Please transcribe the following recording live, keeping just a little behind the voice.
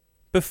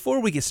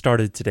Before we get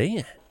started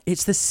today,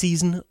 it's the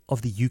season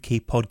of the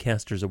UK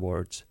Podcasters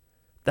Awards.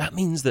 That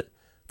means that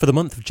for the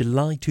month of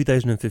July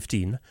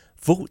 2015,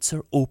 votes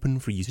are open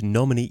for you to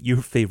nominate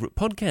your favourite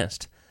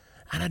podcast.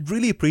 And I'd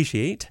really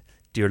appreciate,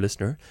 dear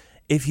listener,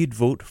 if you'd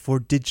vote for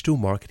Digital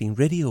Marketing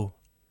Radio.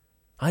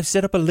 I've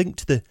set up a link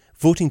to the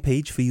voting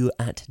page for you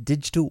at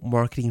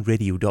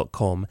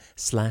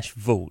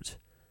digitalmarketingradio.com/vote.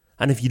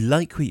 And if you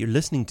like what you're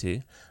listening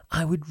to,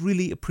 I would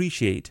really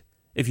appreciate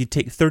if you'd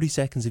take 30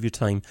 seconds of your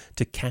time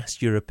to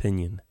cast your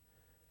opinion.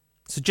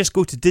 So just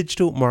go to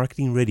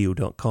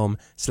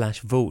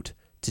digitalmarketingradio.com/vote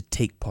to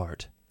take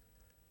part.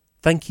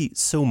 Thank you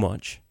so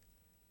much.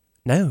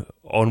 Now,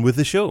 on with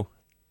the show.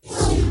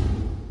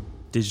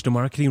 Digital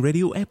Marketing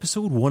Radio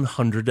episode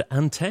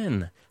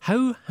 110.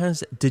 How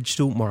has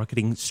digital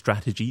marketing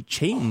strategy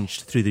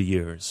changed through the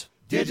years?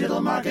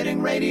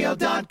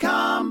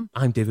 DigitalMarketingRadio.com.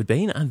 I'm David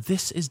Bain, and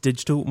this is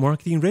Digital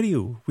Marketing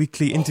Radio,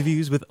 weekly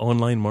interviews with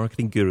online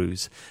marketing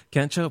gurus.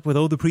 Catch up with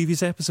all the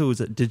previous episodes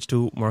at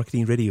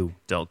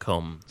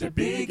DigitalMarketingRadio.com. The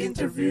big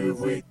interview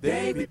with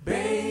David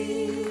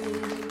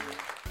Bain.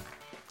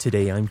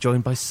 Today I'm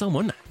joined by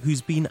someone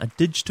who's been a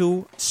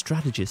digital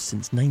strategist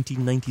since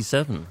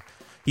 1997.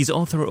 He's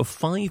author of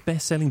 5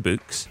 best-selling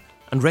books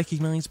and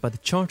recognised by the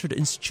Chartered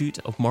Institute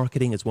of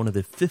Marketing as one of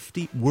the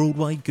 50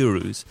 worldwide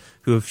gurus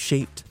who have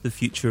shaped the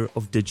future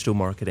of digital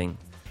marketing.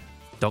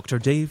 Dr.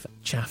 Dave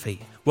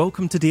Chaffee,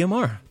 welcome to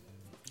DMR.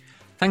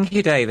 Thank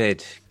you,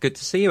 David. Good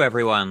to see you,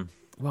 everyone.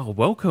 Well,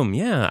 welcome,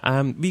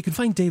 yeah. You can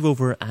find Dave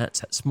over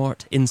at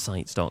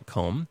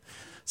smartinsights.com.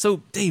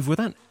 So, Dave, with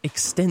that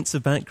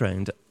extensive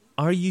background,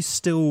 are you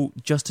still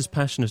just as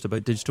passionate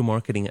about digital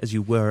marketing as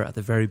you were at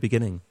the very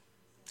beginning?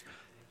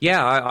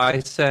 Yeah,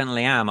 I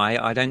certainly am.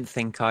 I don't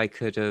think I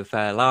could have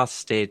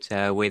lasted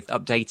with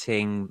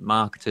updating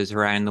marketers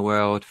around the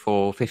world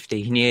for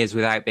 15 years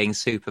without being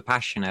super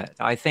passionate.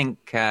 I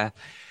think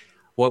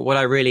what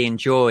I really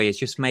enjoy is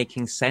just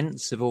making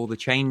sense of all the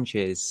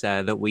changes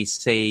that we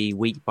see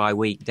week by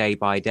week, day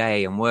by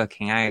day, and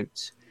working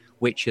out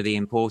which are the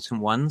important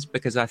ones,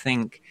 because I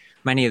think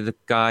many of the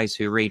guys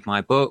who read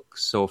my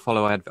books or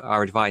follow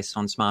our advice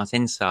on Smart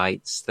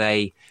Insights,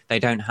 they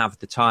don't have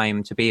the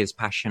time to be as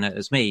passionate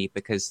as me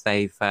because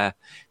they've got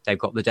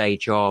the day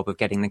job of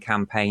getting the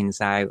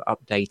campaigns out,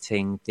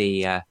 updating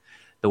the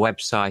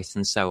website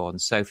and so on.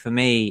 So for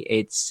me,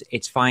 it's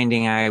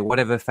finding out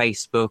whatever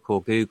Facebook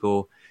or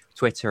Google,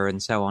 Twitter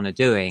and so on are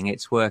doing.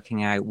 It's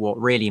working out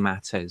what really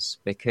matters,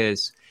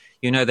 because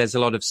there's a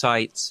lot of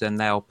sites and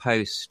they'll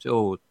post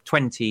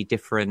 20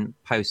 different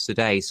posts a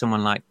day,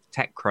 someone like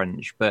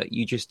TechCrunch, but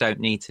you just don't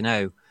need to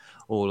know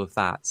all of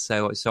that.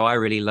 So I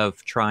really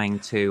love trying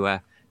to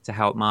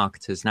help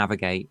marketers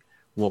navigate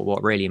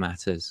what really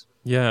matters.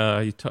 Yeah,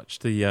 you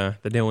touched the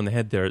nail on the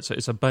head there.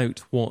 It's about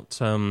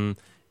what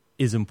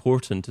is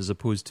important as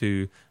opposed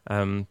to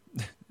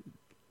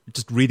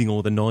just reading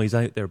all the noise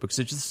out there, because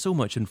there's just so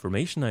much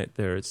information out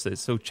there. It's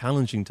so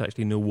challenging to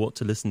actually know what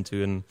to listen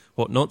to and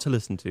what not to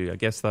listen to. I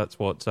guess that's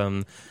what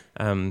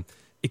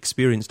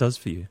experience does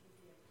for you.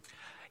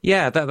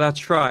 Yeah,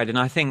 that's right. And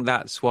I think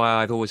that's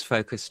why I've always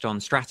focused on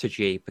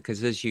strategy,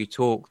 because as you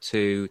talk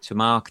to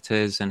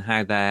marketers and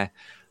how they're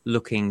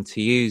looking to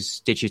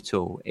use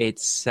digital,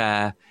 it's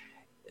the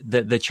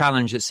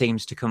challenge that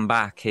seems to come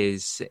back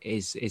is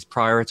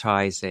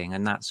prioritizing,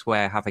 and that's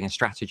where having a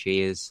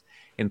strategy is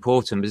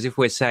important. Because if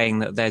we're saying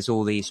that there's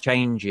all these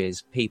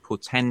changes, people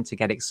tend to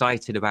get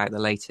excited about the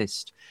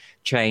latest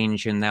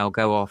change and they'll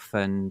go off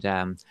and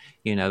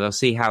they'll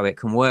see how it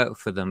can work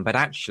for them, but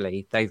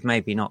actually they've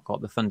maybe not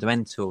got the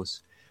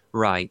fundamentals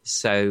right.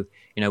 So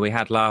we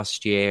had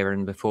last year,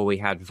 and before we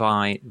had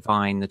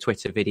Vine, the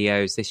Twitter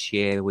videos. This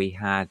year we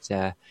had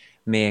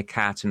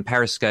Meerkat and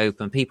Periscope,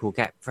 and people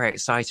get very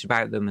excited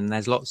about them, and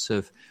there's lots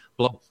of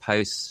blog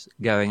posts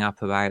going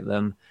up about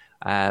them.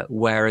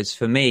 Whereas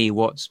for me,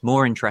 what's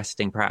more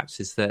interesting perhaps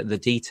is the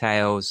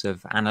details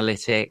of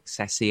analytics,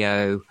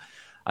 SEO,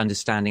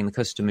 understanding the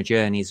customer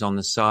journeys on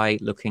the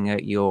site, looking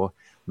at your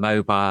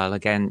mobile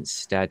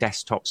against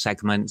desktop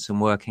segments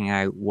and working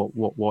out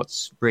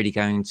what's really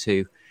going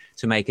to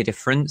make a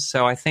difference.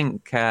 So I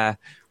think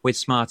with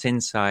Smart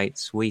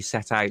Insights, we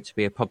set out to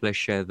be a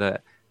publisher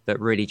that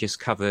really just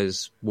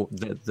covers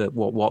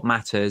what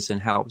matters and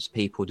helps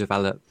people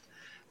develop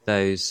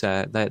those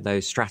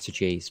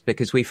strategies,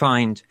 because we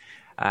find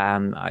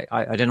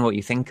I don't know what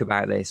you think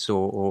about this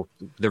or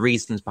the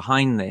reasons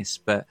behind this,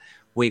 but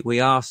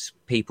we ask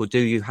people, do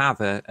you have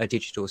a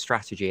digital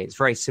strategy? It's a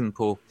very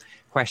simple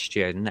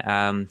question.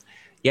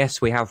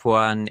 Yes, we have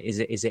one. Is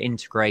it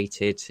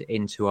integrated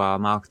into our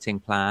marketing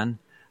plan?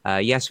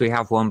 Yes, we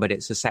have one, but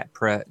it's a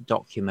separate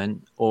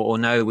document. Or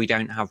no, we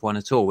don't have one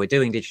at all. We're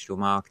doing digital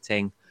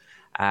marketing,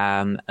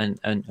 and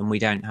we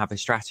don't have a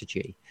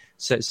strategy.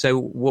 So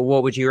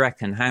what would you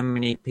reckon? How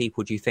many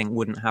people do you think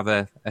wouldn't have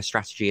a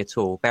strategy at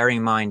all? Bearing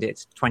in mind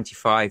it's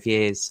 25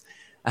 years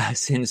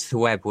since the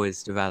web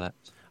was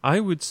developed. I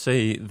would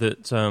say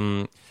that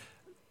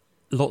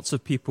lots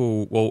of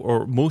people,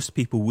 or most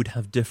people would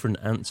have different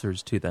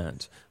answers to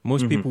that.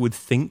 Most people would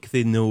think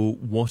they know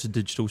what a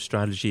digital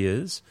strategy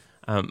is,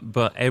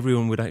 but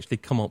everyone would actually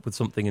come up with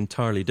something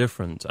entirely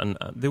different, and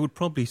they would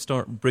probably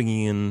start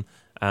bringing in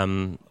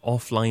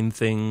offline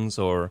things,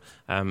 or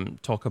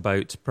talk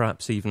about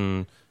perhaps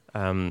even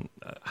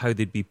how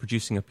they'd be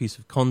producing a piece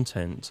of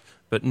content,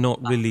 but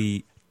not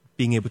really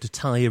being able to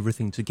tie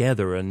everything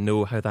together and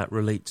know how that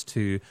relates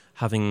to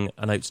having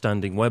an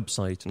outstanding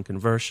website and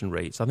conversion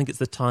rates. I think it's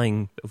the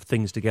tying of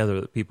things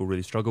together that people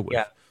really struggle with.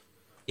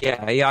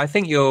 Yeah. I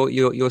think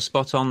you're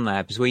spot on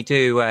there, because we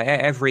do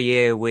every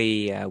year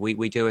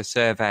we do a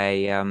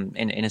survey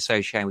in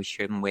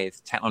association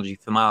with Technology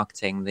for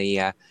Marketing,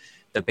 the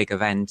big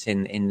event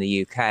in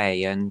the UK,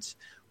 and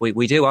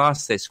we do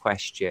ask this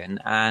question,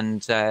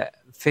 and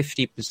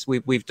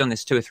 50%. We've done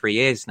this 2 or 3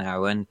 years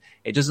now, and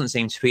it doesn't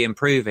seem to be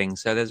improving.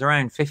 So there's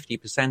around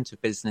 50%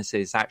 of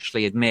businesses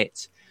actually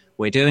admit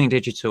we're doing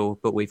digital,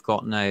 but we've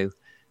got no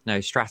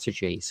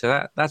strategy.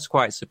 So that's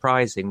quite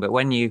surprising. But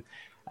when you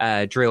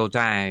drill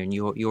down,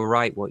 you're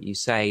right what you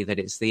say, that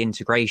it's the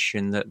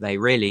integration that they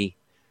really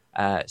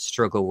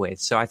struggle with.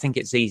 So I think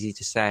it's easy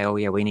to say, oh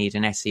yeah, we need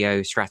an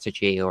SEO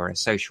strategy or a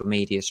social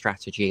media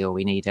strategy, or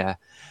we need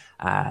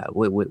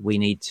we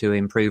need to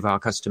improve our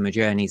customer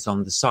journeys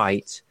on the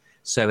site.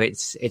 So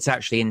it's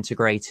actually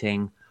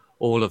integrating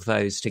all of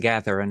those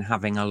together and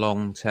having a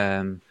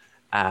long-term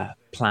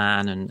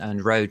plan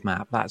and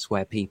roadmap. That's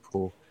where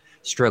people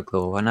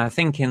struggle. And I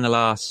think in the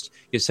last,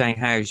 you're saying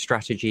how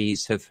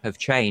strategies have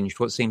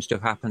changed. What seems to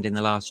have happened in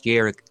the last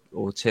year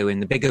or two in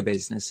the bigger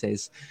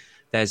businesses,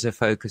 there's a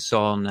focus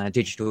on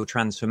digital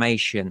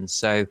transformation.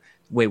 So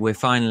we're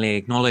finally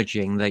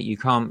acknowledging that you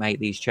can't make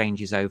these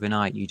changes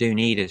overnight. You do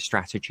need a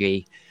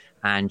strategy,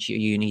 and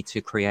you need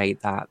to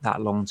create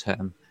that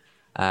long-term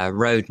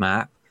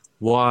roadmap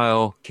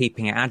while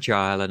keeping it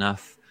agile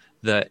enough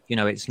that,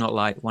 it's not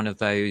like one of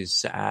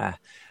those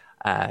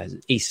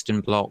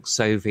Eastern Bloc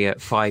Soviet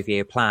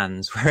 5-year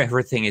plans where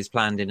everything is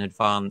planned in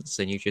advance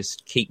and you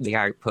just keep the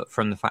output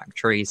from the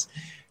factories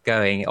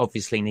going. It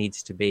obviously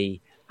needs to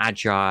be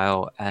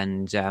agile,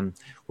 and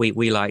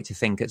we like to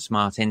think at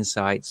Smart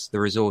Insights, the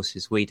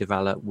resources we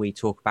develop, we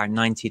talk about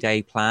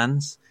 90-day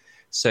plans.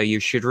 So you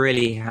should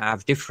really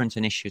have different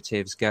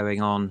initiatives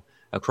going on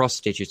across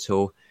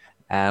digital,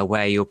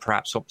 where you're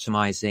perhaps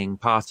optimizing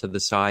part of the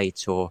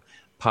site or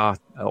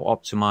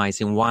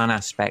optimizing one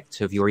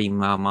aspect of your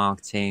email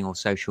marketing or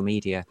social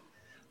media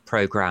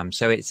program.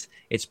 So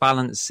it's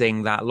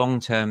balancing that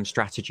long-term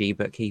strategy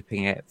but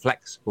keeping it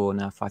flexible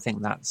enough. I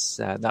think that's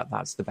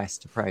the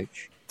best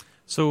approach.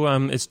 So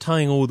it's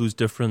tying all those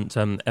different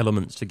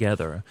elements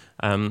together.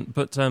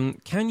 But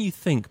can you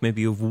think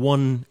maybe of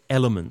one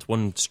element,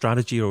 one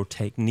strategy or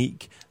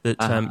technique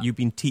that you've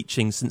been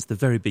teaching since the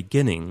very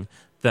beginning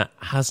that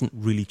hasn't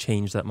really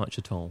changed that much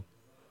at all?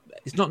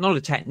 It's not a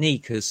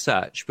technique as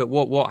such, but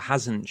what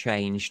hasn't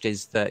changed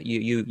is that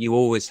you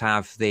always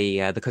have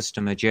the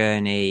customer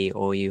journey,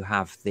 or you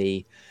have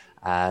the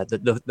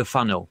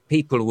funnel.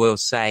 People will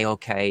say,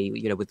 okay,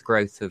 with the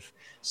growth of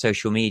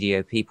social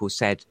media, people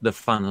said the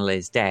funnel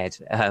is dead.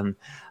 And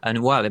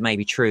while it may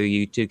be true,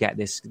 you do get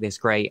this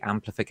great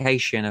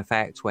amplification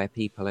effect where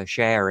people are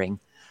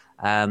sharing.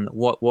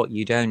 What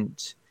you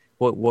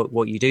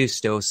do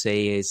still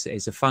see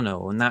is a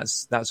funnel, and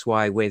that's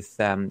why with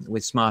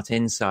Smart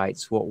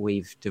Insights, what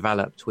we've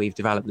developed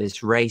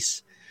this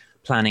race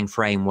planning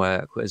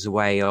framework as a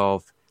way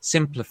of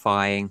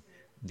simplifying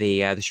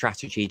the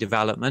strategy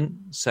development.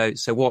 So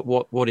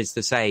what is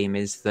the same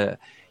is that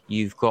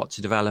you've got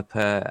to develop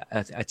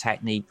a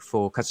technique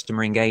for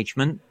customer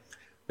engagement.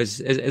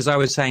 As I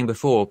was saying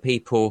before,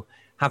 people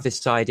have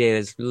this idea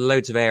there's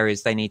loads of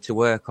areas they need to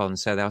work on.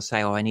 So they'll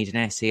say, oh, I need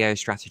an SEO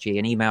strategy,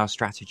 an email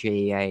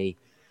strategy, a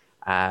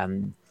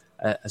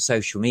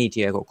social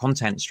media or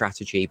content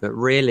strategy. But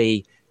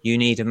really, you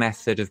need a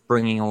method of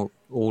bringing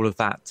all of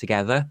that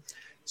together.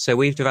 So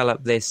we've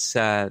developed this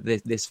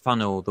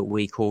funnel that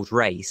we called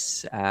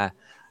RACE.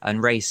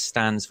 And RACE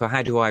stands for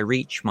how do I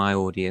reach my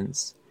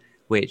audience,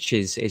 which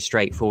is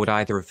straightforward,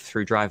 either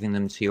through driving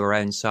them to your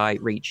own site,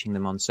 reaching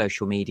them on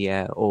social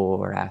media,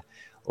 or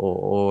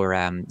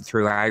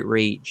through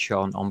outreach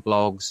on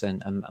blogs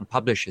and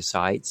publisher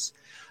sites.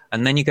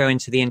 And then you go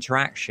into the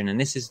interaction. And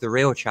this is the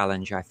real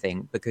challenge, I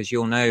think, because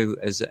you'll know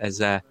as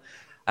a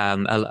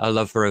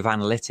lover of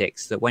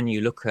analytics that when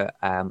you look at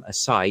a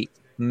site,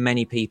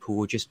 many people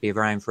will just be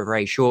around for a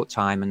very short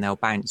time and they'll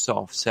bounce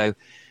off. So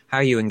how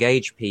you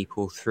engage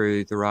people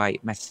through the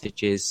right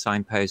messages,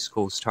 signposts,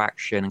 calls to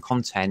action and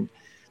content,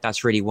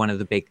 that's really one of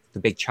the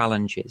big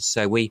challenges.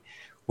 So we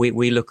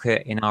look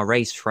at, in our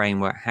RACE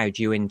framework, how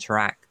do you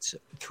interact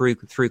through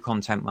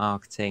content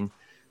marketing,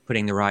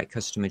 putting the right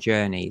customer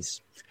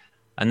journeys.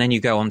 And then you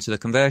go on to the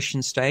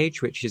conversion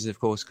stage, which is, of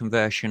course,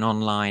 conversion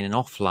online and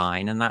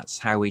offline. And that's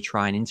how we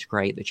try and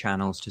integrate the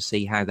channels to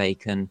see how they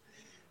can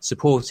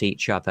support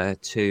each other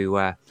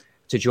to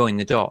join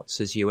the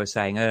dots, as you were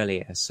saying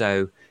earlier.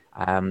 So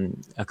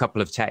a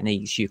couple of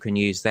techniques you can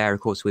use there, of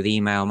course, with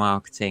email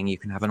marketing, you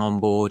can have an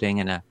onboarding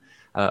and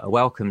a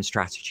welcome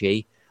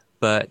strategy.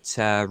 But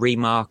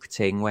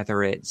remarketing,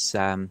 whether it's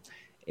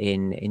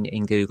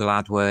in Google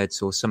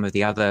AdWords or some of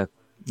the other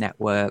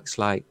networks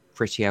like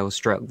Criteo,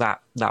 Struck,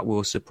 that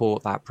will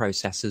support that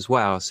process as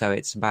well. So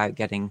it's about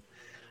getting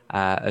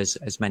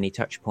as many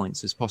touch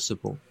points as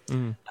possible.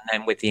 And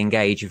then with the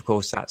Engage, of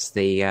course, that's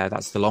the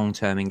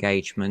long-term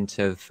engagement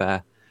of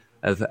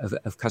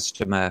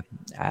customer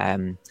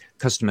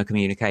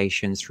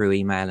communications through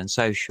email and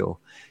social.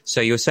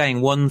 So you're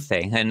saying one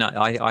thing, and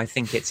I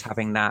think it's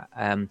having that.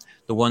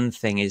 The one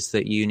thing is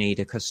that you need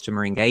a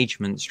customer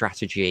engagement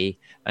strategy,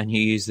 and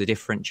you use the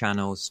different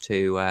channels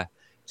to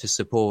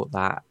support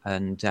that,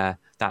 and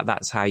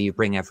that's how you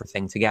bring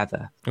everything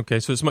together. Okay,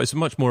 so it's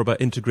much more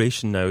about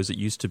integration now, as it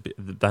used to be,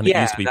 than it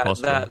used to be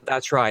possible.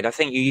 That's right. I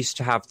think you used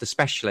to have the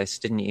specialists,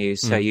 didn't you?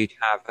 So you'd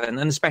have and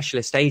the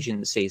specialist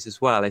agencies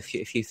as well.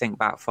 If you think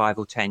back 5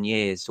 or 10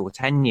 years,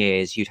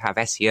 you'd have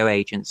SEO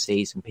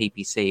agencies and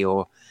PPC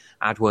or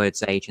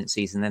AdWords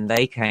agencies, and then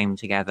they came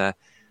together.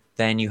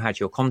 Then you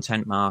had your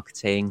content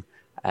marketing.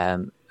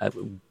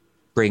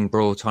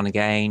 Brought on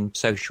again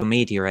social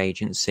media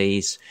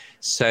agencies.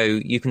 So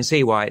you can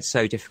see why it's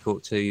so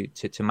difficult to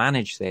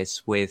manage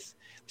this, with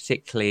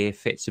particularly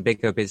if it's a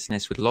bigger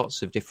business with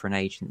lots of different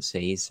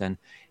agencies and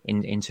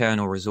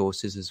internal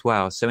resources as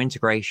well. So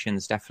integration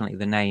is definitely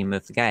the name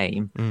of the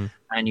game,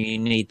 and you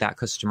need that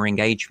customer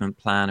engagement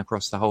plan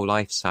across the whole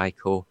life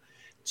cycle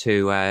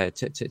to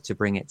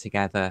bring it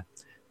together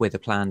with a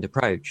planned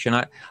approach.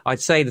 And I'd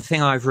say the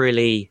thing I've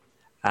really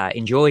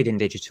enjoyed in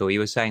digital, you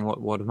were saying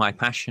what am I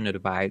passionate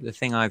about? The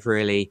thing I've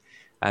really,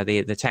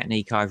 the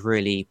technique I've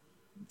really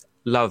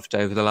loved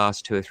over the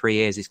last 2 or 3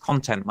 years is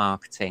content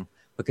marketing,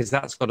 because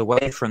that's got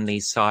away from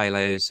these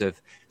silos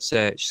of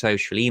search,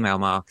 social, email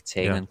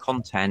marketing and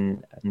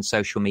content and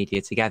social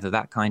media together.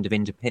 That kind of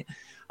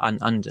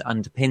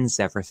underpins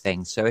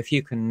everything. So if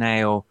you can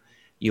nail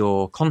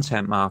your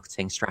content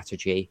marketing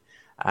strategy,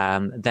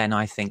 then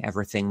I think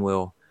everything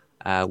will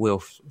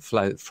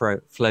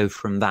flow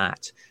from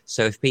that.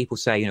 So if people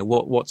say,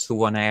 what's the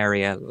one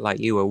area, like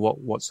you, or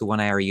what's the one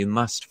area you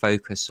must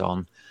focus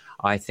on,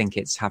 I think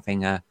it's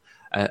having a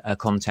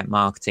content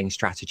marketing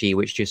strategy,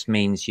 which just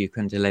means you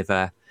can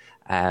deliver,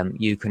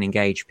 you can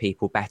engage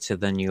people better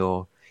than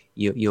your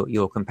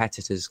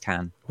competitors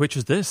can. Which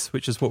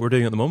is what we're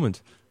doing at the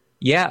moment.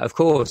 Yeah, of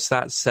course.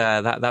 That's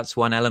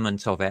one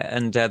element of it.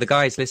 And the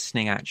guys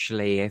listening,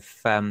 actually,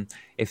 if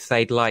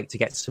they'd like to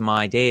get some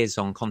ideas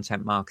on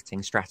content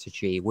marketing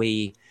strategy,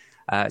 we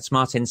at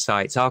Smart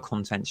Insights, our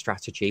content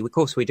strategy, of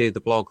course, we do the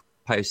blog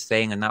post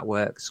thing, and that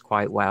works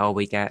quite well.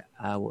 We get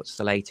what's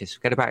the latest?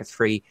 We get about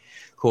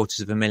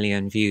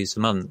 750,000 views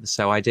a month.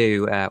 So I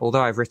do,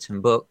 although I've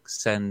written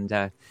books and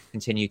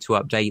continue to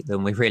update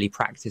them, we really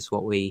practice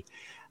what we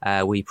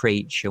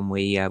preach, and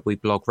we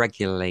blog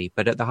regularly.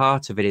 But at the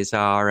heart of it is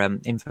our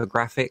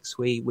infographics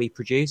we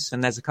produce,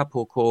 and there's a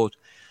couple called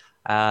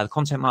the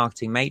Content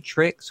Marketing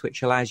Matrix,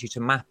 which allows you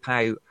to map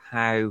out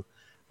how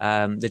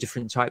the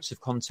different types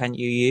of content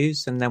you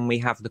use, and then we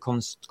have the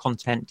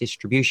content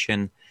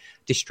distribution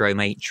distro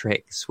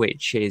matrix,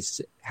 which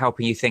is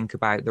helping you think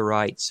about the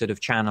right sort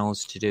of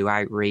channels to do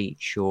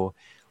outreach or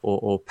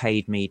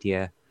paid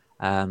media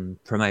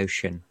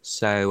promotion.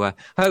 So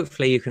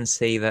hopefully you can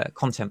see that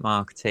content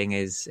marketing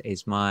is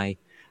my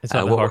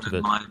one of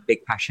my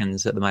big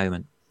passions at the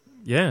moment.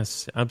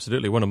 Yes,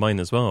 absolutely, one of mine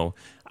as well.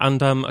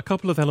 And a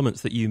couple of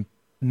elements that you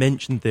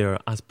mentioned there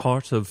as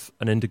part of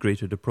an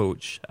integrated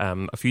approach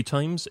a few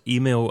times: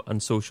 email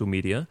and social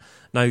media.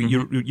 Now,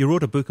 you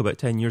wrote a book about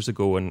 10 years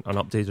ago and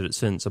updated it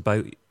since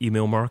about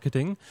email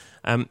marketing.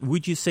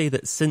 Would you say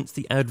that since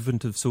the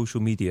advent of social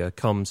media,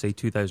 come, say,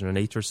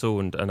 2008 or so,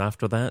 and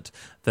after that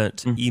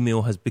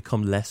email has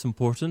become less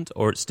important,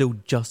 or it's still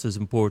just as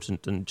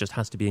important and just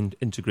has to be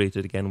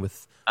integrated again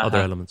with other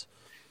elements?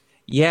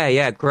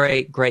 Yeah,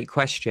 great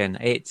question.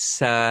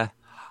 It's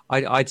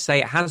I'd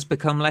say it has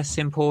become less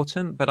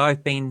important, but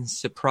I've been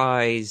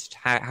surprised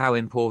how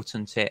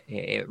important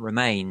it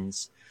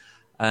remains.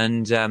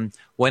 And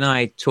when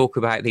I talk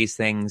about these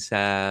things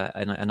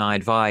and I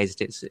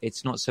advised,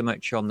 it's not so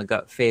much on the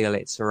gut feel,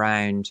 it's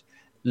around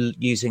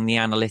using the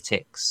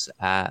analytics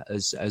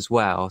as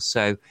well.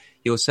 So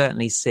you'll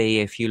certainly see,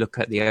 if you look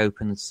at the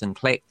opens and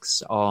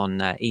clicks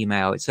on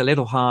email, it's a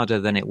little harder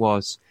than it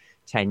was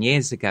 10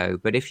 years ago.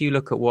 But if you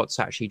look at what's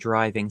actually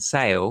driving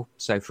sale,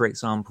 so for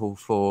example,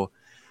 for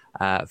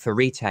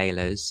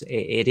retailers,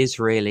 it is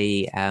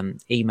really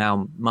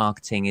email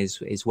marketing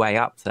is way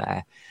up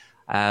there.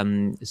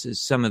 So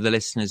some of the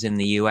listeners in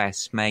the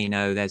US may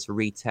know there's a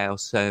retail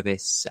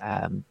service,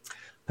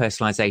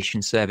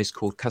 personalization service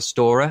called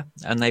Custora,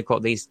 and they've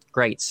got these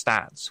great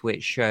stats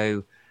which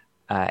show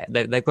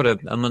they've got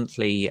a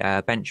monthly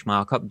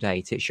benchmark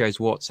update. It shows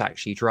what's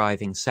actually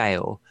driving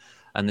sale,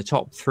 and the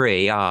top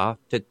 3 are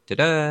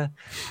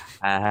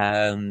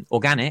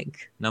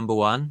organic, number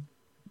 1.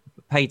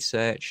 Paid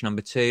search,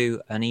 number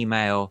 2, and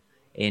email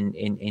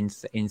in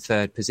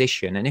third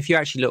position. And if you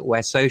actually look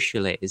where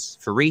social is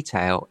for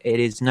retail, it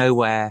is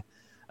nowhere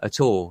at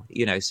all.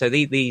 So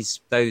those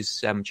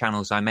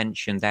channels I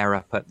mentioned, they're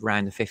up at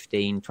around the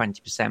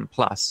 15-20%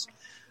 plus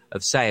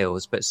of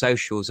sales, but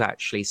social's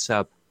actually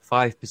sub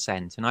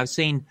 5%. And I've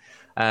seen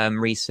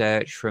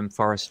research from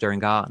Forrester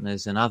and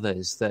Gartner's and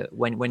others that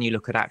when you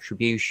look at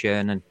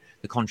attribution and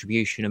the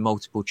contribution of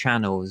multiple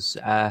channels,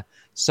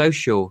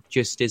 social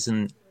just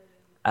isn't,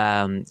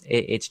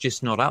 it's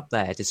just not up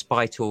there,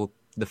 despite all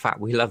the fact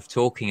we love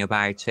talking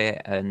about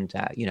it. And,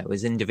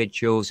 as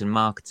individuals and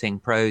marketing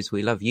pros,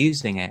 we love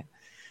using it.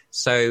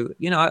 So,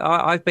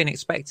 I've been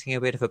expecting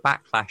a bit of a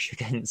backlash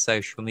against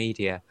social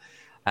media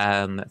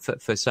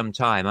for some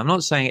time. I'm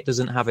not saying it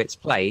doesn't have its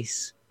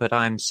place, but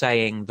I'm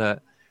saying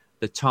that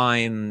the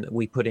time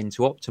we put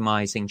into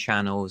optimizing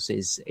channels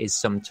is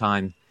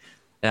sometimes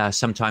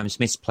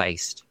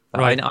misplaced. But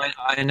right.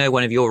 I know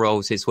one of your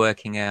roles is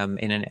working with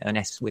an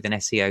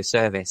SEO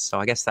service, so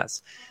I guess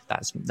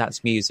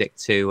that's music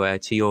to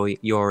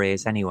your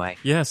ears anyway.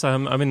 Yes,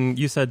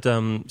 you said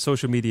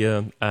social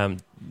media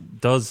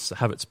does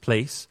have its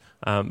place,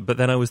 but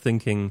then I was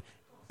thinking,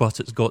 but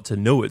it's got to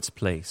know its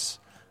place,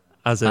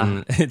 as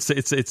in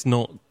it's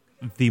not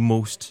the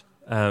most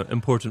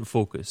important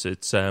focus.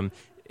 It's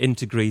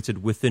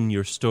integrated within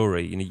your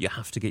story. You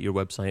have to get your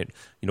website,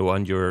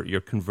 and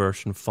your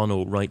conversion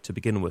funnel right to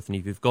begin with. And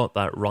if you've got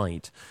that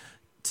right,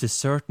 to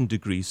certain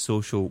degrees,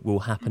 social will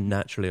happen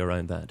naturally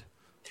around that.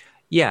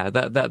 Yeah,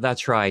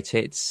 that's right.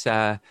 It's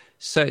so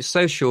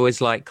social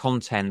is like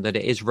content, that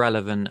it is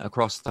relevant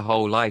across the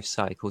whole life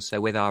cycle.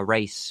 So with our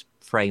race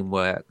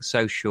framework,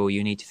 social,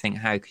 you need to think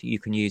how you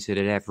can use it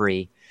at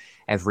every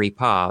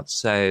part.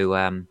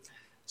 So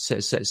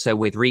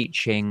with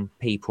reaching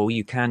people,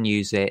 you can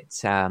use it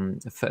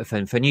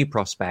for new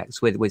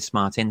prospects. With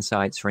Smart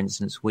Insights, for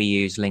instance, we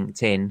use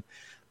LinkedIn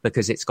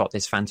because it's got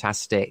this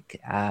fantastic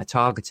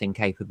targeting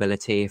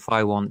capability. If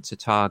I want to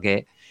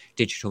target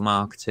digital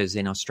marketers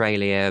in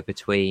Australia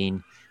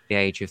between the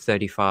age of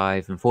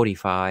 35 and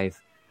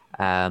 45,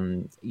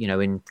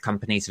 in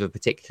companies of a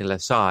particular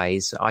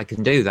size, I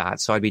can do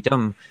that. So I'd be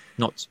dumb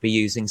not to be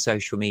using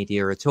social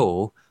media at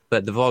all.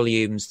 But the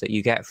volumes that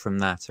you get from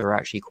that are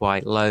actually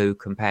quite low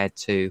compared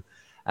to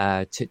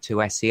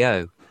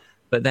SEO.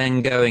 But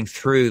then going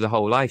through the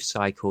whole life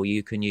cycle,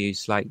 you can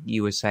use, like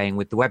you were saying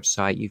with the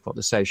website, you've got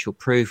the social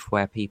proof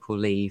where people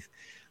leave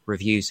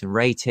reviews and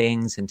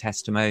ratings and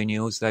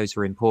testimonials. Those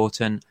are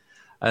important.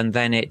 And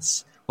then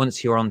it's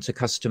once you're on to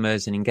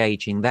customers and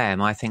engaging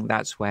them, I think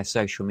that's where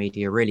social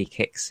media really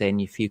kicks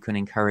in. If you can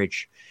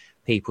encourage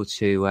people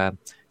to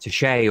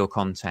share your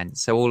content.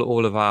 So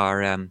all of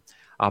our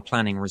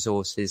planning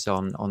resources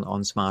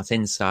on Smart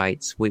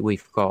Insights,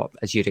 we've got,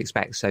 as you'd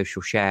expect,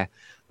 social share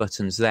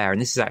buttons there.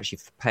 And this is actually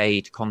for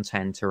paid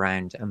content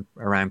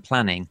around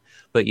planning,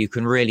 but you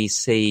can really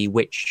see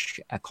which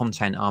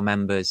content our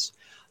members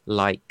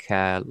like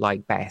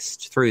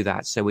best through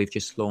that. So we've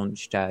just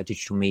launched a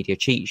digital media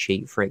cheat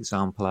sheet, for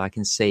example. I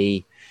can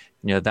see,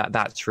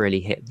 that's really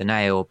hit the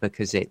nail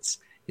because it's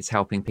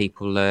helping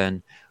people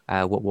learn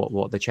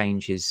what the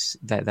changes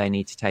that they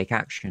need to take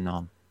action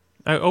on.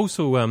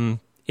 Also,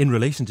 in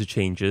relation to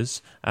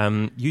changes,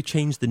 you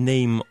changed the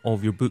name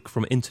of your book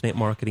from Internet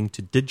Marketing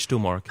to Digital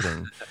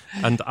Marketing.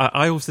 And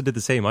I also did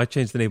the same. I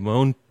changed the name of my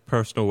own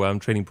personal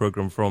training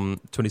program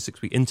from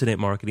 26-week Internet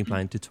Marketing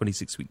Plan to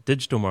 26-week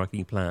Digital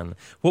Marketing Plan.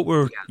 What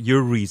were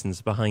your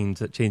reasons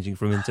behind changing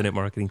from Internet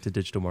Marketing to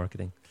Digital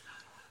Marketing?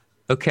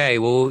 Okay,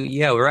 well,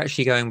 we're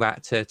actually going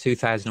back to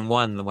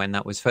 2001 when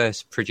that was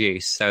first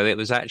produced. So it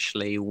was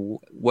actually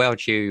well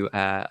due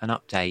an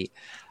update.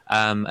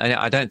 And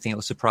I don't think it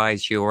will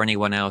surprise you or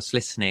anyone else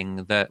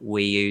listening that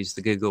we use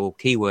the Google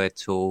Keyword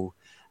tool,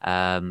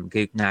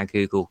 now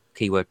Google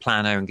Keyword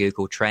Planner and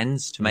Google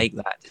Trends to make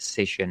that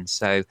decision.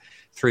 So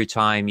through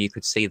time, you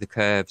could see the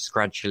curves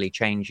gradually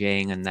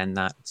changing and then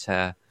that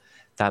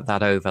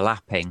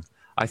overlapping.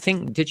 I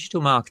think digital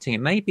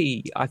marketing,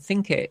 we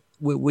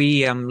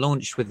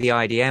launched with the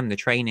IDM, the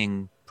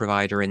training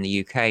provider in the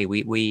UK.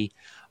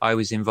 I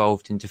was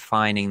involved in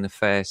defining the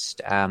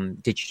first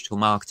digital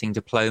marketing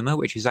diploma,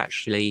 which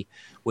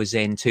was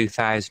in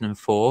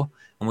 2004,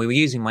 and we were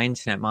using my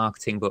internet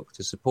marketing book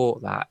to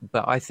support that.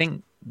 But I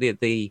think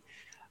the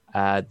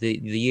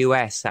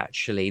US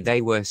actually,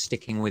 they were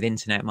sticking with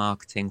internet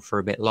marketing for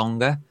a bit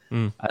longer,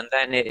 and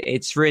then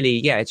it's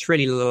really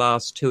the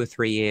last 2 or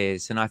 3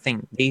 years. And I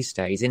think these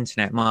days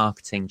internet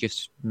marketing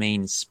just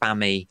means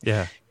spammy.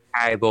 Yeah.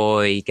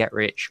 Cowboy, get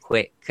rich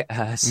quick.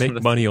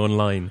 Make money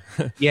online.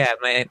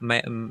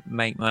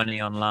 Make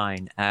money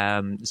online.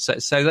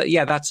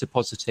 That's a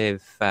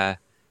positive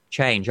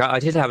change. I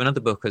did have another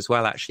book as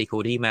well, actually,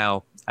 called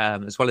Email,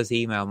 as well as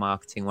the email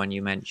marketing one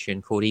you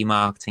mentioned, called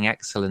E-Marketing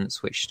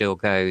Excellence, which still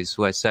goes.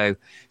 So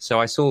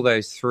I saw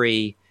those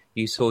three.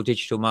 You saw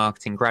digital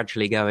marketing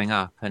gradually going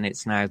up, and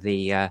it's now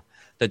the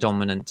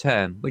dominant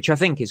term, which I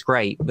think is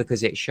great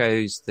because it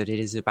shows that it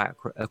is about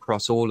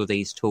across all of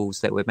these tools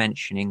that we're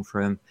mentioning,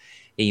 from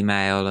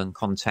email and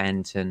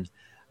content and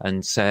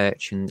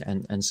search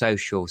and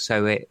social.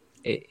 So it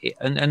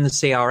and the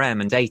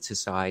CRM and data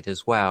side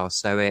as well.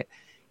 So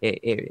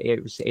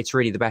it's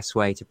really the best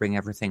way to bring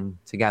everything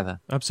together.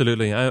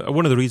 Absolutely.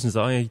 One of the reasons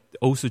that I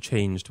also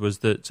changed was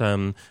that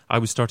I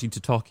was starting to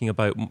talking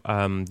about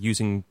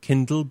using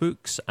Kindle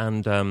books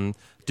and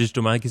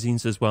digital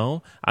magazines as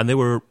well, and they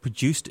were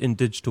produced in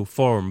digital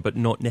form but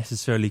not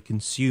necessarily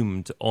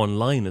consumed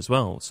online as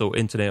well. So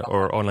internet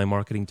or online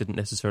marketing didn't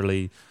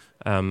necessarily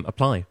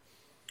apply.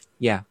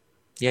 Yeah,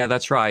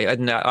 that's right.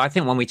 And I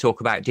think when we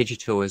talk about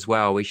digital as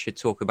well, we should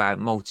talk about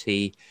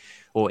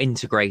or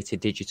integrated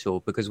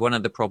digital, because one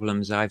of the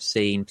problems I've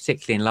seen,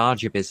 particularly in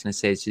larger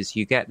businesses, is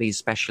you get these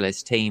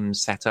specialist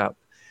teams set up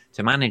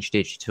to manage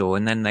digital,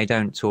 and then they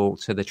don't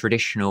talk to the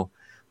traditional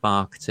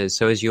marketers.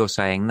 So as you're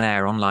saying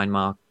there, online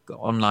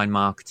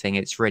marketing,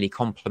 it's really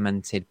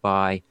complemented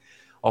by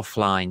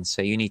offline.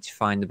 So you need to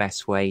find the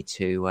best way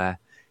to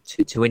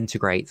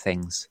integrate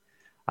things.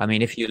 I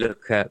mean, if you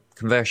look at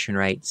conversion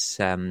rates,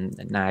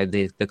 now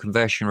the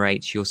conversion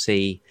rates you'll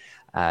see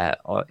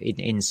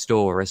in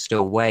store are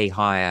still way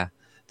higher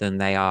than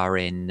they are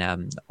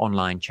in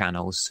online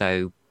channels.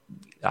 So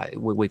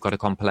we've got a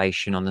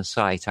compilation on the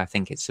site. I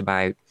think it's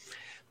about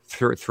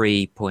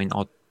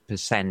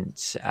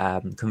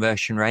 3%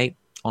 conversion rate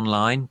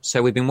online.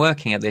 So we've been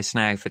working at this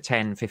now for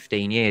 10,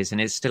 15 years, and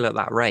it's still at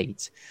that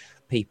rate.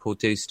 People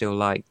do still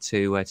like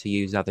to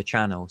use other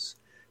channels.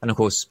 And of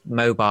course,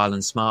 mobile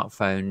and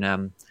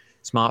smartphone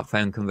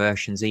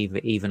conversions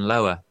even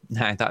lower.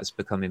 Now that's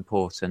become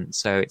important.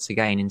 So it's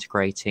again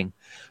integrating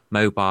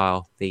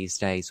mobile these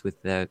days with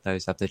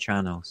those other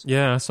channels.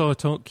 Yeah, I saw a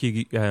talk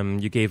you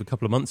gave a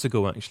couple of months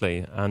ago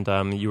actually,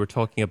 and you were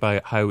talking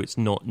about how it's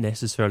not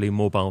necessarily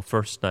mobile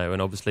first now,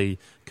 and obviously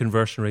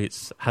conversion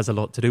rates has a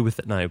lot to do with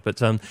it now.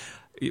 But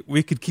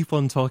we could keep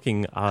on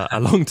talking a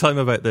long time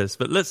about this,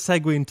 but let's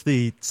segue into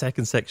the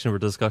second section of our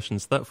discussion.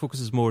 So that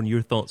focuses more on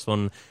your thoughts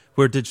on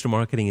where digital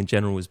marketing in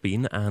general has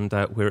been and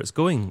where it's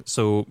going.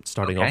 So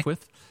starting off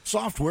with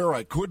software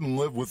I couldn't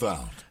live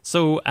without.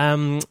 So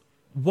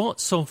what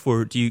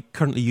software do you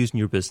currently use in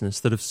your business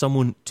that if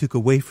someone took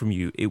away from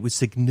you, it would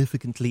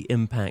significantly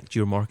impact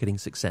your marketing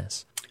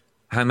success?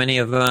 How many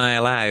of them am I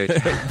allowed?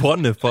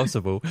 One, if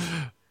possible.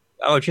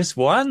 Oh, just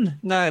one?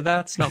 No,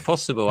 that's not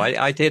possible.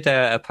 I did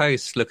a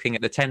post looking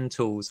at the 10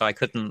 tools I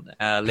couldn't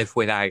live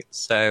without.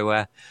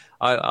 So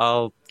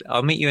I'll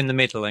meet you in the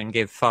middle and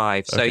give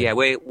 5. So Okay. yeah,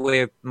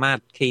 we're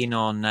mad keen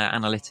on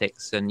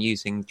analytics and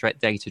using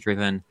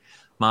data-driven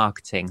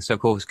marketing. So of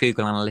course,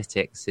 Google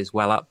Analytics is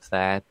well up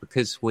there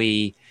because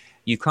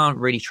you can't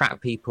really track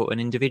people at an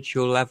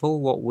individual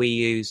level. What we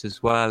use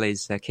as well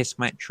is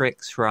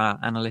Kissmetrics for our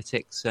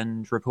analytics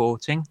and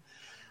reporting.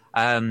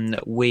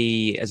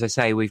 As I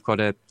say, we've got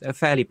a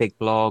fairly big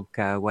blog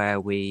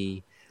where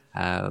we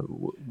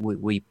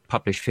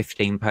publish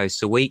 15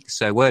 posts a week.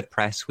 So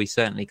WordPress, we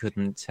certainly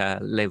couldn't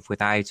live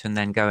without. And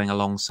then going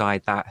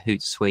alongside that,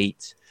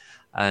 Hootsuite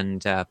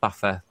and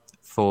Buffer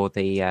for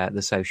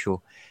the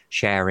social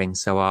sharing.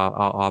 So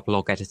our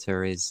blog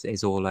editor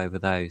is all over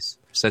those.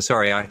 So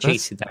sorry, I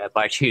cheated there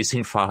by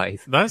choosing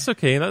 5. That's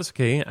okay.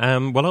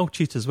 Well, I'll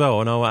cheat as well,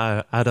 and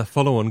I'll add a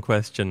follow-on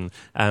question.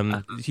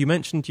 You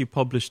mentioned you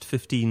published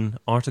 15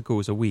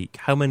 articles a week.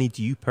 How many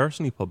do you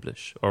personally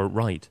publish or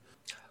write?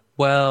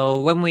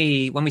 Well, when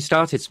we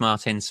started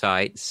Smart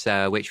Insights,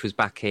 which was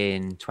back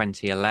in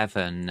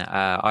 2011,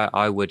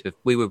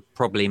 we were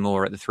probably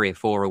more at the 3 or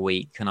 4 a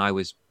week, and I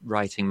was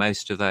writing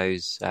most of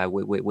those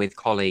with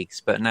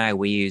colleagues. But now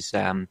we use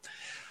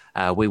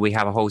we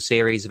have a whole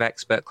series of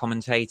expert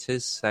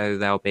commentators. So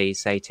there'll be,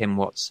 say, Tim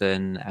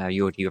Watson,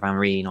 Jordi Van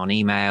Rijn on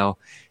email.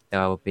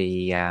 There'll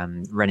be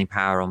Rennie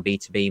Power on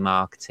B2B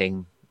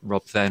marketing,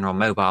 Rob Werner on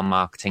mobile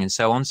marketing, and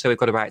so on. So we've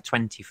got about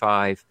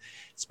 25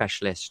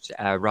 specialist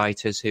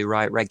writers who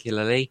write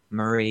regularly.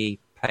 Marie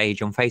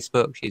Page on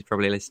Facebook, she's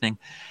probably listening.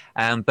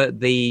 But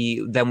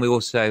then we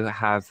also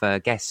have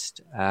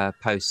guest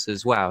posts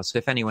as well. So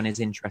if anyone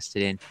is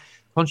interested in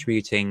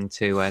contributing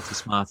to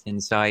Smart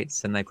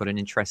Insights and they've got an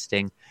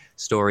interesting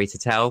story to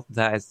tell,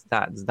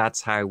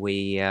 that's how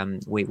we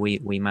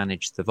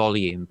manage the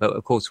volume. But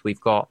of course, we've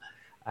got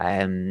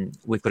a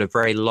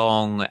very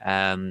long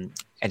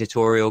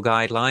editorial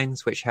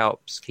guidelines, which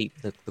helps keep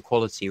the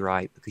quality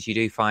right, because you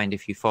do find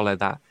if you follow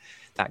that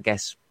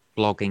guest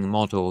blogging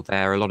model,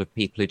 there are a lot of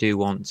people who do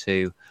want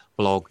to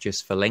blog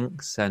just for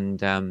links,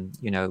 and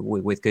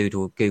with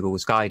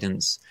Google's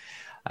guidance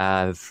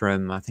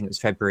from, I think it was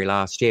February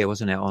last year,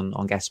 wasn't it,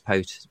 on guest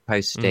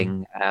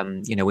posting,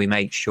 we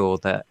make sure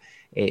that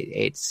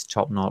it's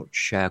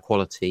top-notch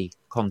quality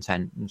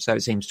content, and so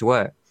it seems to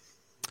work.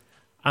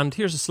 And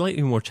here's a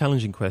slightly more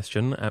challenging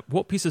question.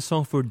 What piece of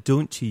software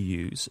don't you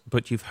use,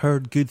 but you've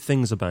heard good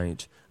things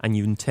about, and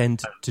you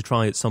intend to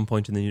try at some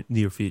point in the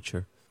near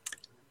future?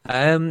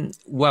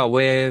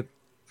 We're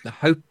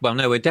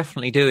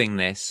definitely doing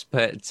this,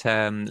 but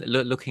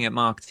looking at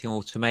marketing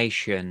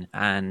automation,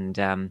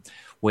 and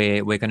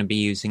we're going to be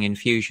using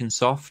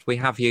Infusionsoft. We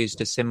have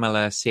used a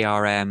similar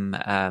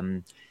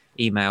CRM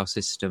email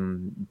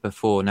system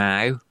before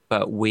now,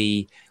 but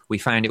we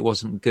found it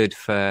wasn't good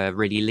for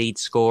really lead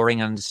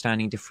scoring,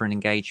 understanding different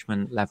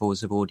engagement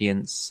levels of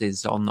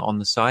audiences on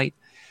the site.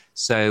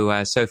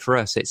 So for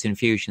us, it's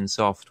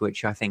Infusionsoft,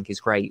 which I think is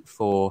great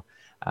for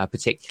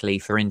particularly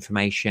for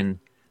information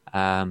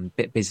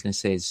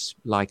businesses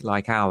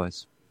like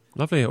ours.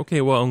 Lovely.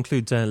 Okay, well, I'll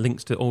include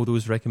links to all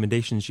those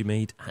recommendations you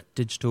made at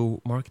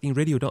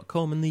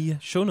digitalmarketingradio.com in the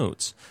show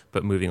notes.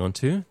 But moving on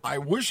to... I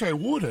wish I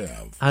would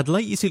have. I'd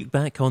like you to look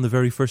back on the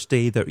very first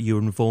day that you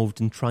were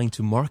involved in trying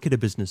to market a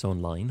business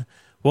online.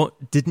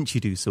 What didn't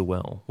you do so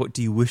well? What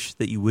do you wish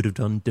that you would have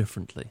done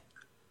differently?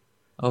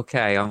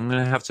 Okay, I'm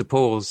going to have to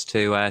pause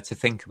to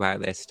think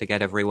about this to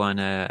get everyone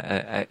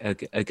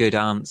a good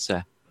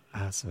answer.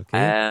 That's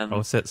okay.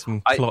 I'll set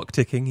some clock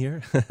ticking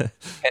here.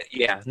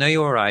 Yeah, no,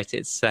 you're right.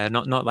 It's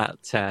not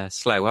that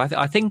slow.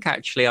 I think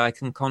actually I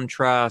can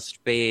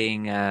contrast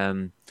being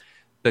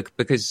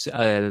because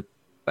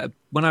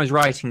when I was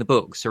writing the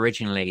books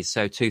originally,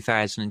 so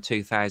 2000 and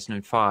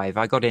 2005,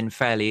 I got in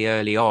fairly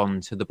early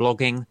on to the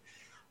blogging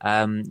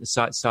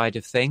side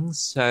of things.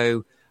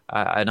 So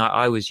and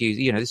I was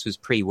using, this was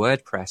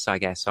pre-WordPress, I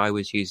guess. I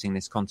was using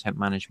this content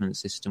management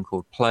system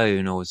called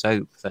Plone or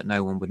Zope that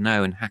no one would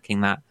know, and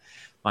hacking that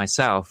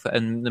myself.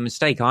 And the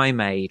mistake I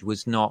made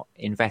was not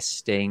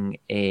investing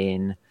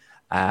in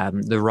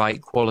the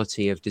right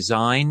quality of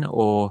design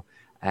or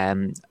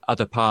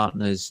other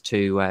partners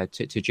to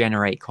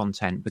generate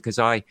content. Because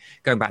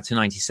going back to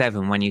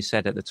 97, when you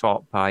said at the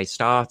top I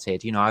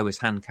started, I was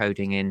hand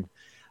coding in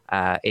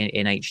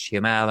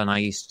HTML, and I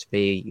used to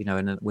be,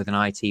 with an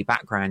IT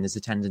background, there's a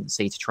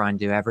tendency to try and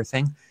do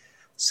everything.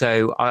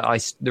 So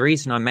the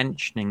reason I'm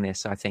mentioning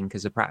this, I think,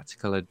 as a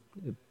practical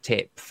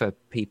tip for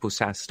people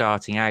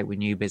starting out with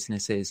new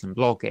businesses and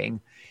blogging,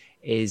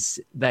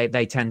 is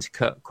they tend to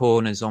cut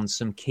corners on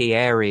some key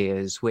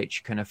areas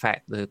which can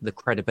affect the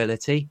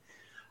credibility.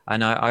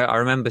 And I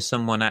remember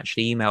someone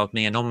actually emailed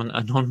me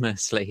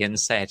anonymously and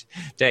said,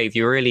 Dave,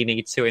 you really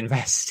need to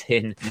invest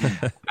in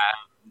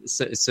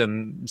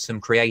some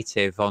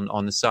creative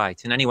on the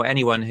site. And anyway,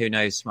 anyone who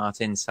knows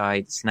Smart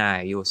Insights now,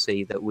 you'll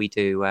see that we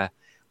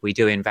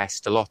do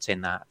invest a lot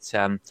in that.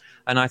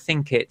 And I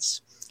think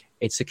it's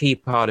a key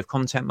part of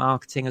content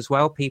marketing as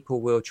well.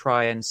 People will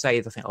try and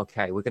say,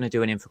 okay, we're going to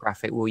do an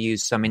infographic. We'll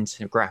use some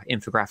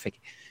infographic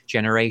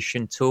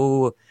generation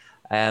tool.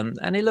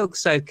 And it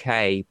looks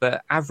okay,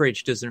 but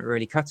average doesn't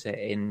really cut it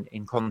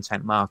in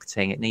content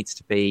marketing. It needs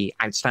to be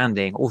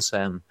outstanding,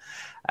 awesome.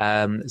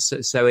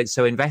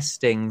 So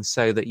investing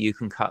so that you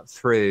can cut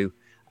through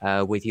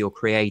with your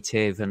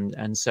creative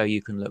and so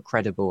you can look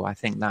credible. I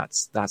think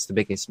that's the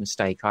biggest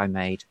mistake I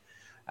made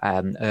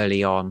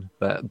early on,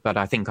 but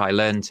I think I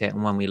learned it.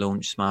 And when we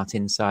launched Smart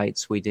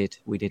Insights, we did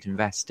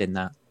invest in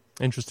that.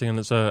 Interesting, and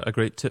it's a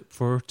great tip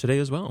for today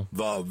as well.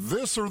 The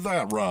this or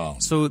that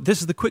round. So this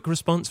is the quick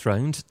response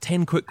round,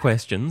 10 quick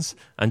questions,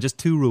 and just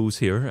 2 rules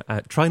here.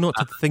 Try not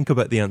to think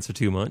about the answer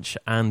too much,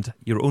 and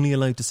you're only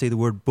allowed to say the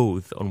word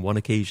both on one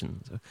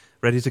occasion. So,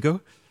 ready to go?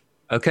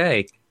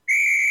 Okay.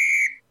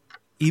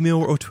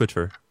 Email or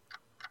Twitter?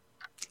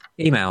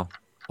 Email.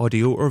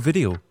 Audio or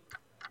video?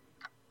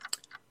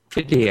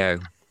 Video.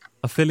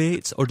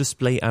 Affiliates or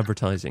display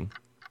advertising?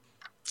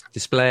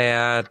 Display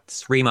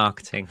ads,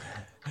 remarketing.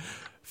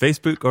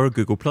 Facebook or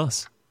Google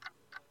Plus?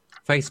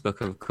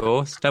 Facebook, of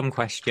course. Dumb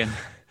question.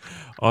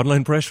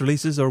 Online press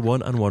releases or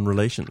one-on-one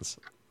relations?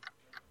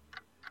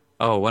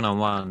 Oh,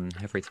 one-on-one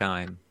every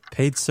time.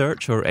 Paid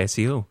search or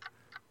SEO?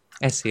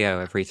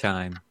 SEO every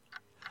time.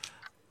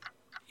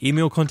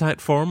 Email contact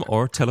form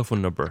or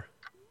telephone number?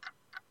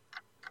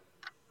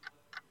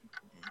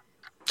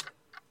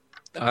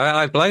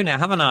 I've blown it,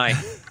 haven't I?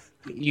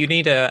 You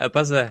need a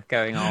buzzer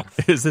going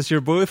off. Is this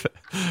your both?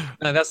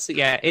 No,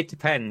 it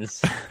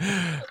depends.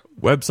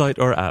 Website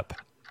or app?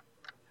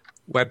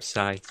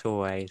 Website,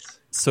 always.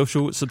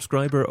 Social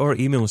subscriber or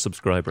email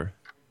subscriber?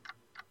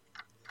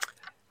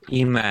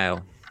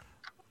 Email.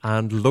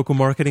 And local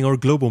marketing or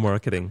global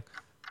marketing?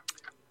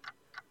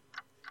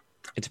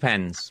 It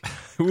depends.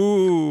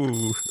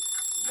 Ooh.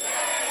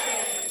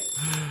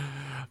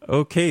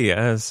 Okay,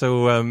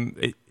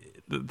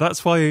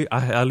 that's why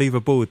I leave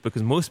a both,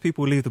 because most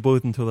people leave the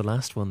both until the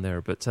last one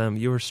there. But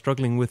you were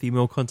struggling with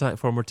email contact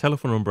form or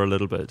telephone number a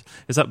little bit.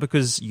 Is that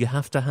because you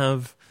have to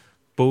have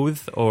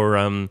both, or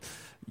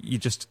you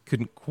just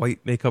couldn't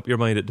quite make up your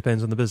mind? It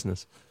depends on the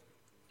business.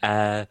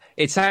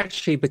 It's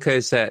actually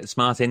because at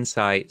Smart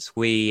Insights,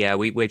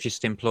 we're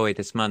just employed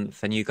this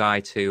month a new guy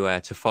to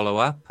follow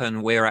up,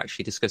 and we're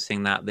actually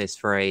discussing that this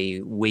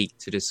very week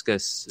to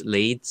discuss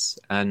leads,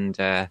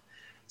 and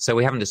so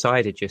we haven't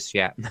decided just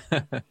yet.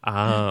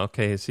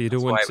 Okay. So you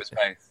don't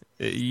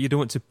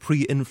want to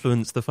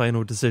pre-influence the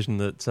final decision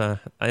that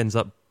ends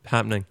up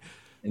happening.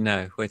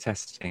 No, we're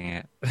testing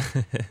it.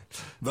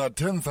 The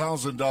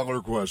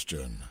 $10,000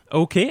 question.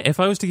 Okay, if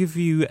I was to give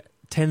you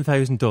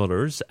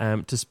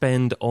 $10,000 to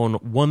spend on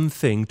one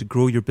thing to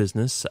grow your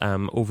business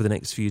over the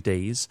next few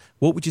days,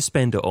 what would you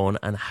spend it on,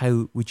 and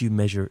how would you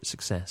measure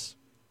success?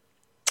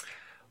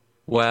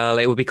 Well,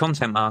 it would be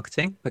content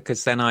marketing,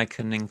 because then I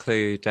can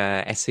include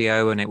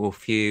SEO, and it will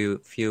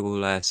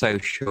fuel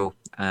social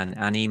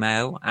and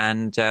email.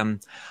 And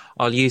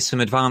I'll use some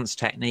advanced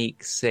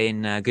techniques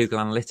in Google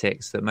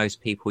Analytics that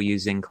most people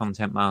using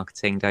content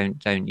marketing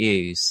don't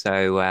use.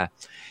 So,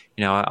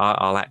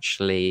 I'll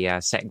actually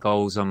set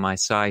goals on my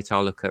site.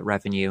 I'll look at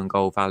revenue and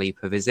goal value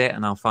per visit,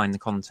 and I'll find the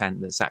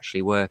content that's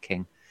actually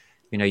working.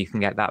 You can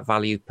get that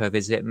value per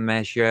visit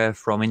measure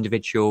from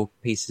individual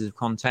pieces of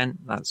content.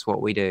 That's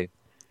what we do.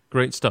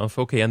 Great stuff.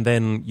 Okay, and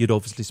then you'd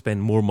obviously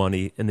spend more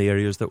money in the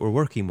areas that were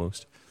working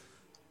most.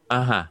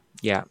 Yeah.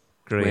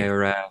 Great.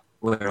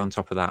 We're on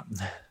top of that.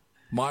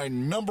 My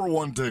number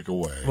one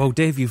takeaway. Well,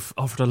 Dave, you've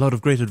offered a lot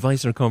of great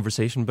advice in our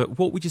conversation, but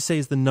what would you say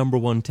is the number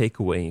one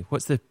takeaway?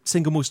 What's the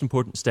single most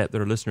important step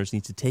that our listeners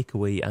need to take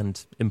away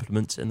and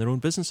implement in their own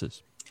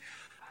businesses?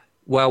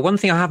 Well, one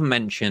thing I haven't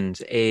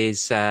mentioned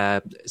is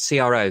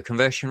CRO,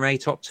 conversion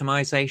rate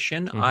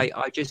optimization. Mm-hmm.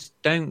 I just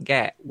don't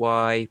get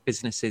why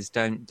businesses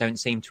don't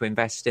seem to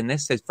invest in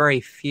this. There's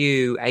very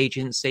few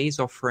agencies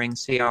offering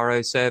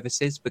CRO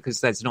services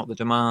because there's not the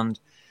demand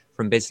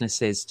from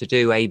businesses to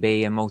do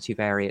A/B and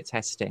multivariate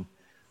testing.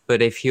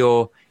 But if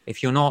you're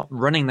not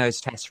running those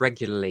tests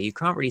regularly, you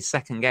can't really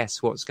second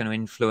guess what's going to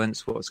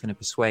influence, what's going to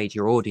persuade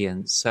your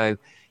audience. So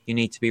you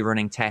need to be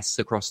running tests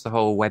across the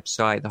whole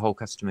website, the whole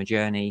customer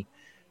journey,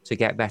 to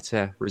get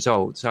better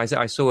results.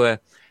 I saw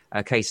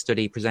a case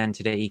study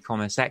presented at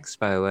e-commerce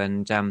expo,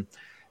 and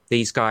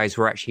these guys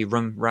were actually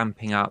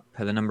ramping up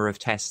the number of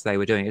tests they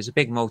were doing. It was a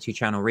big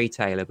multi-channel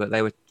retailer, but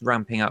they were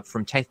ramping up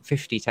from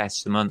 50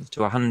 tests a month to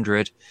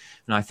 100,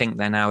 and I think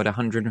they're now at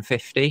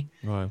 150.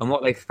 Right. And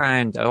what they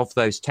found of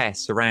those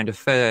tests, around a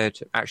third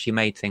actually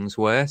made things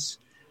worse,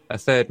 a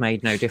third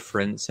made no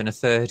difference, and a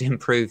third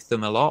improved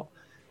them a lot.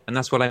 And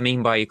that's what I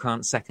mean by you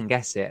can't second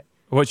guess it.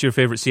 What's your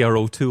favorite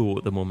CRO tool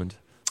at the moment?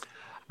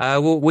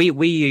 Well,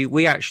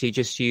 we actually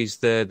just use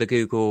the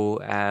Google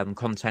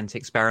Content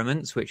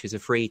Experiments, which is a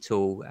free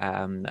tool,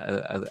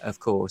 of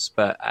course.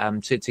 But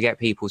to get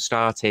people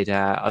started,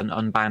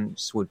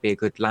 Unbounce would be a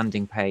good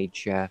landing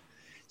page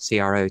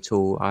CRO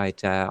tool.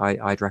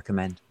 I'd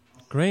recommend.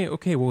 Great.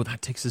 Okay. Well,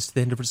 that takes us to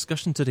the end of our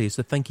discussion today.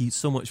 So thank you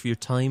so much for your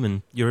time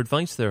and your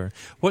advice there.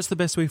 What's the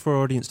best way for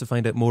our audience to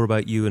find out more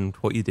about you and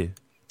what you do?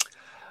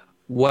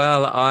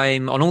 Well,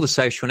 I'm on all the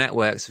social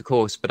networks, of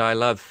course, but I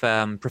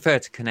prefer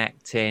to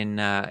connect in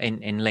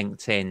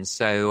LinkedIn.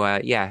 So,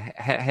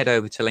 head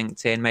over to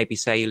LinkedIn, maybe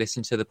say you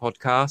listen to the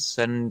podcasts,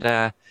 and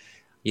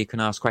you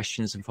can ask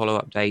questions and follow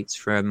updates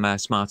from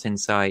Smart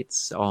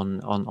Insights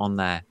on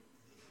there.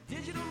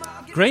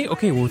 Great.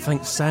 Okay. Well,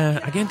 thanks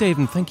again, Dave,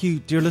 and thank you,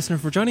 dear listener,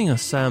 for joining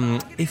us.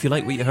 If you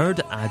like what you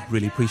heard, I'd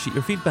really appreciate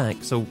your feedback.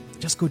 So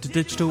just go to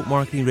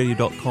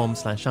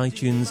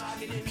digitalmarketingradio.com/iTunes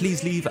and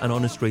please leave an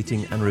honest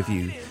rating and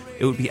review.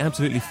 It would be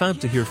absolutely fab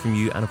to hear from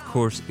you, and of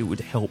course, it would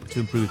help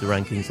to improve the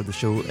rankings of the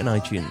show in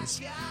iTunes.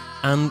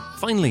 And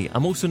finally,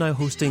 I'm also now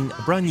hosting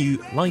a brand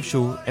new live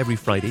show every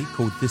Friday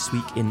called This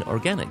Week in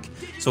Organic.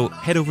 So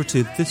head over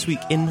to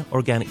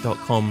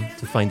thisweekinorganic.com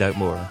to find out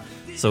more.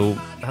 So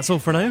that's all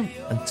for now.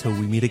 Until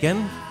we meet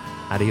again,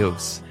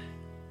 adios.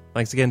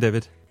 Thanks again,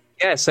 David.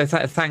 Yeah, so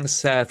thanks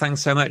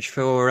so much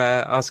for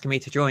asking me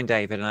to join,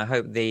 David, and I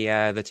hope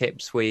the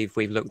tips we've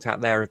looked at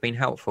there have been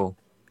helpful.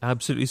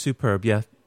 Absolutely superb, yeah.